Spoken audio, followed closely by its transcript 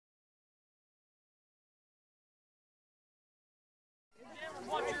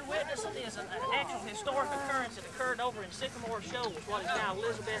What you're witnessing is an actual historic occurrence that occurred over in Sycamore Shoals, what is now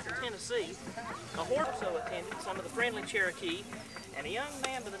Elizabeth, Tennessee. A horse also attended, some of the friendly Cherokee, and a young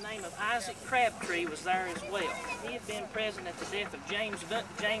man by the name of Isaac Crabtree was there as well. He had been present at the death of James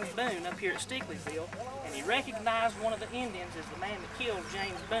Boone up here at Stickleyville, and he recognized one of the Indians as the man that killed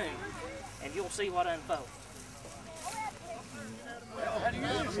James Boone, and you'll see what unfolds. Well, how do you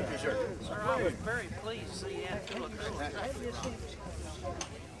do, sir? Sir, I was very pleased to see that.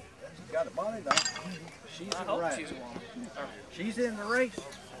 Got a bonnet on. She's in the race. She's in the race.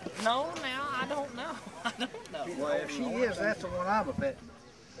 No, now, I don't know. I don't know. Well, if she is, that's the one I'm a betting.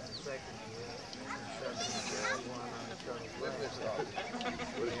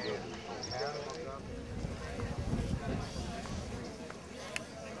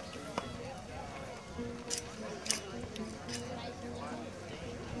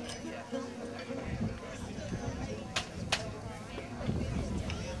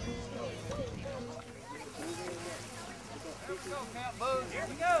 Here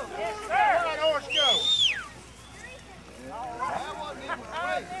we go. Yes, sir. Where'd that horse go? All right. That wasn't even I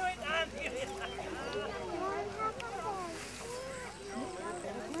knew it. I knew it.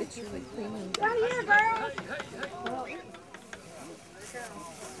 It's really clean. Right here, girl.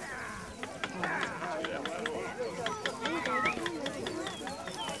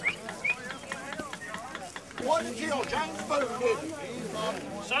 What did you know? James Boone, didn't you?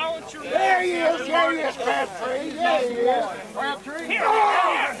 Saw what you're There he is, Crabtree. There he is. Crabtree. Here.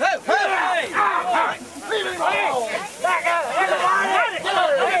 Hey! Leave him alone! Back out!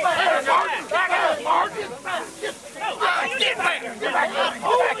 Back out, Martin! Get back! Get back! Get back!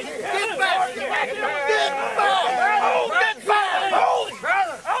 Hold it,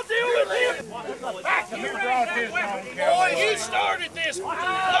 brother! I'll deal with him. Boy, you started this!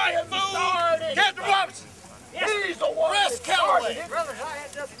 White fool! Captain Robinson! He's the one! Rest Calloway!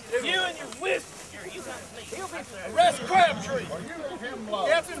 You and your whiskey. Here, you come with me. Rest Crabtree!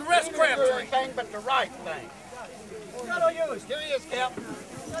 Captain, rest Crabtree! Anything but the right thing. What are yours? Here he is, Captain.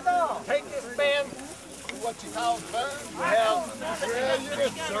 Take this man. What you call Boone? You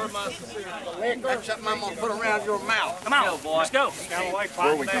just serve my sincere liquor. That's something I'm going to put around your mouth. Come on, boy. Let's go.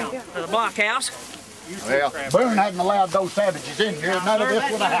 Where we go? To the blockhouse. Well, Boone hadn't allowed those savages in here. None of this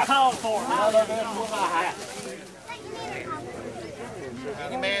would have happened. Called for. None of this would have happened.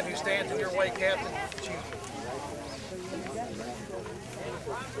 Any man who stands in your way, Captain, shoot.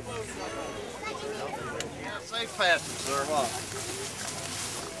 Yeah, safe passage, sir.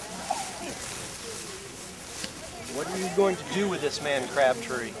 What are you going to do with this man,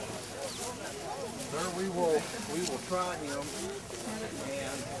 Crabtree? Sir, we will try him.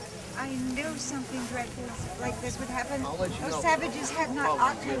 I knew something dreadful like this would happen. I'll let you know. Those savages had not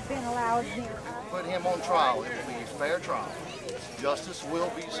ought to have been allowed here. Put him on trial. It will be a fair trial. Justice will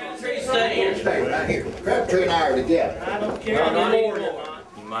be served. Stay right here. Crabtree and I are together. I don't care No, not anymore. anymore.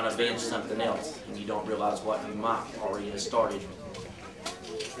 You might avenge something else, and you don't realize what you might already have started.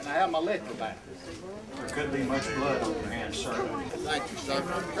 Can I have my liquor back? There could be much blood on your hands, sir. Thank you, sir.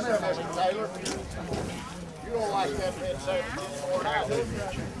 Come here, Mr. Taylor. You don't like that red savage anymore now, do you?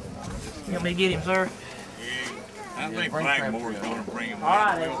 You want me to get him, sir? I think Blackmore's going to bring him. All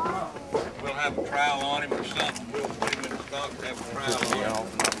right, We'll have a trial on him or something. We'll put him in the stock to have a trial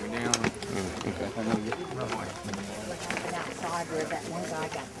on him. Outside where that one guy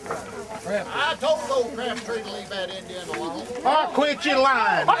got. I told old Crabtree to leave that Indian alone. I'll quit your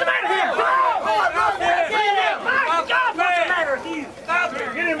line. What's the matter here? My God, what's the matter with you? Stop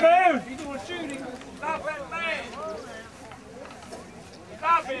here! Get him, Boone! You doing shooting? Stop that man!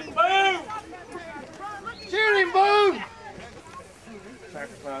 Stop it, Boone! Shoot him, Boone!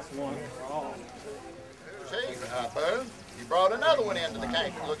 Sacrifice one for all. See, Boone, you brought another one into the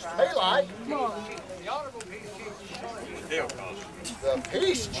camp. It looks to me like the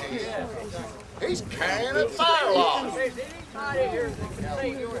peace chief. He's carrying a firelock. My hair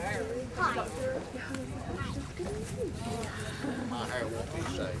won't be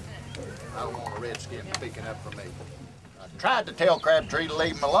safe. I don't want a redskin speaking up for me. I tried to tell Crabtree to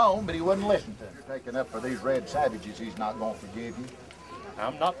leave him alone, but he wouldn't listen to me. Taking up for these red savages, he's not going to forgive you.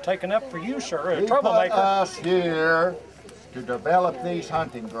 I'm not taking up for you, sir. A He put troublemaker. us here to develop these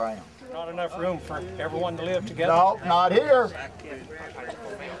hunting grounds. Not enough room for everyone to live together. No, not here.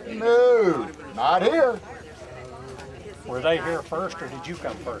 No, not here. Were they here first, or did you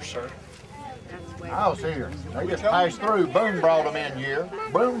come first, sir? I was here. They just passed through. Boone brought them in here.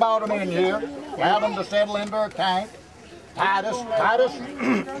 Boone brought them in here, allowed them to settle into a camp. Titus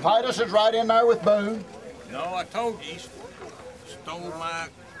is right in there with Boone. No, I told you, he stole my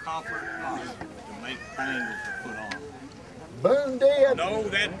copper pot to make bangles to put on. Boone did? No,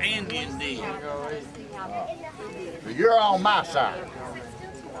 that Indian did. So you're on my side.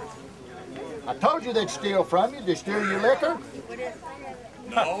 I told you they'd steal from you. Did they steal your liquor?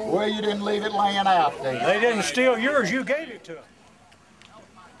 No. Well, you didn't leave it laying out there. They didn't steal yours, you gave it to them.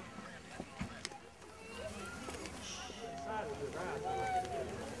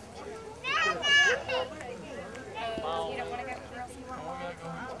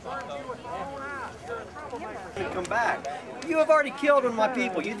 Come back. You have already killed one of my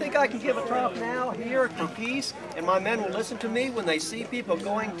people. You think I can give a talk now here for peace, and my men will listen to me when they see people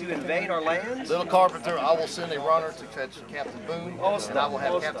going to invade our lands? Little Carpenter, I will send a runner to catch Captain Boone, and I will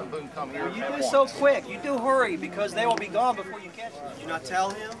have Captain Boone come here. You do so quick. You do hurry, because they will be gone before you catch them. Did you not tell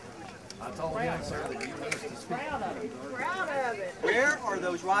him? I told him, sir, that you wish to speak. Where are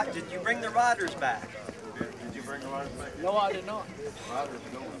those riders? Did you bring the riders back? Did you bring the riders back? No, I did not. Riders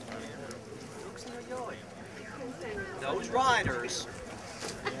going. Those riders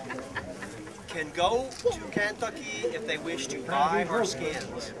can go to Kentucky if they wish to buy our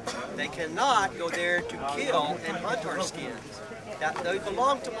skins. They cannot go there to kill and hunt our skins. They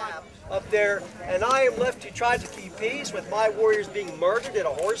belong to my up there, and I am left to try to keep peace with my warriors being murdered at a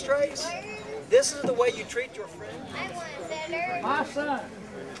horse race. This is the way you treat your friends. My son,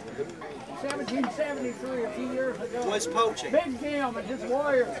 1773, a few years ago, Was poaching. Big Jim and his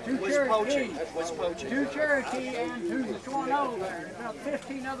warriors, two Cherokee, Was poaching. two Cherokee and two Shawano there, and about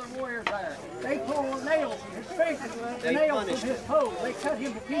 15 other warriors there. They pulled nails from his face, They nails from punished his toes. They cut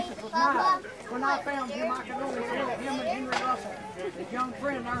him to pieces with knives. When I found him, I could only tell him and Henry Russell, his young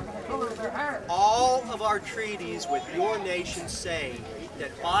friend, there for the color of their hair. All of our treaties with your nation say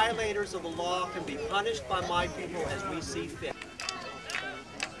that violators of the law can be punished by my people as we see fit.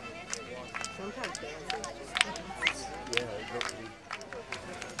 Sometimes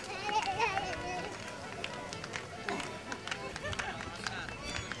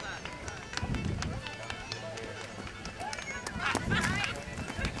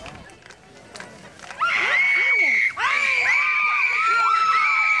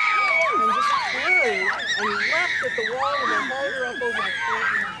And left at the wall and then hauled her up over the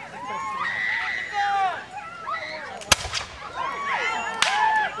foot.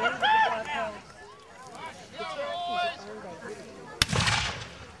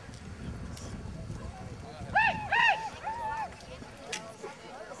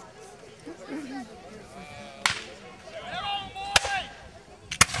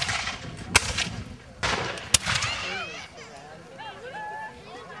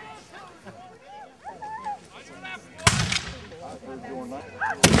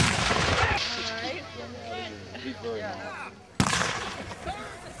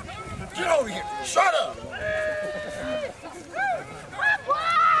 Get over here! Shut up!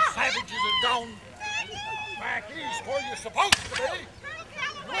 Savages are gone back east where you're supposed to be.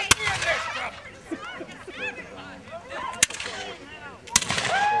 Let me in this stuff.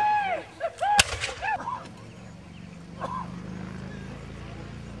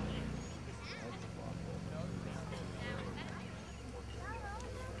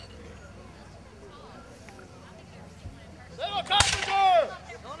 Little Carpenter!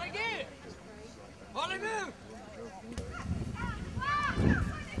 On again! On again!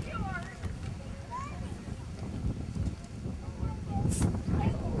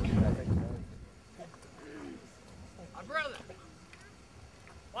 My brother,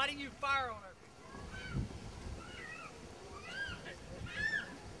 why didn't you fire on her?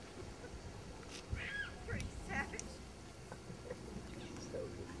 Pretty savage.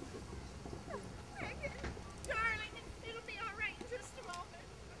 Darling, it'll be all right in just a moment.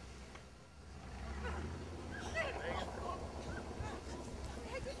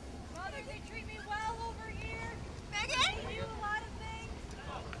 Megan, Mother, they treat me well over here. Megan? They do a lot of things.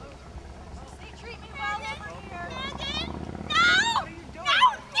 They treat me well over here. Megan! No! What are you doing? No!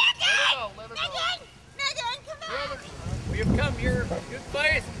 Megan! Let her go. Megan! Megan, come on! We have come here in good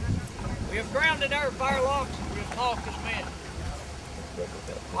faith. We have grounded our firelocks and we have talked as men.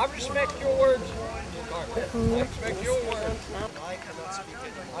 I respect your words. I respect your words. I cannot speak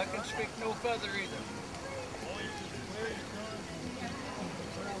it. I can speak no further either.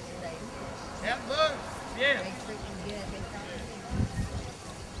 Captain Boone, Yeah.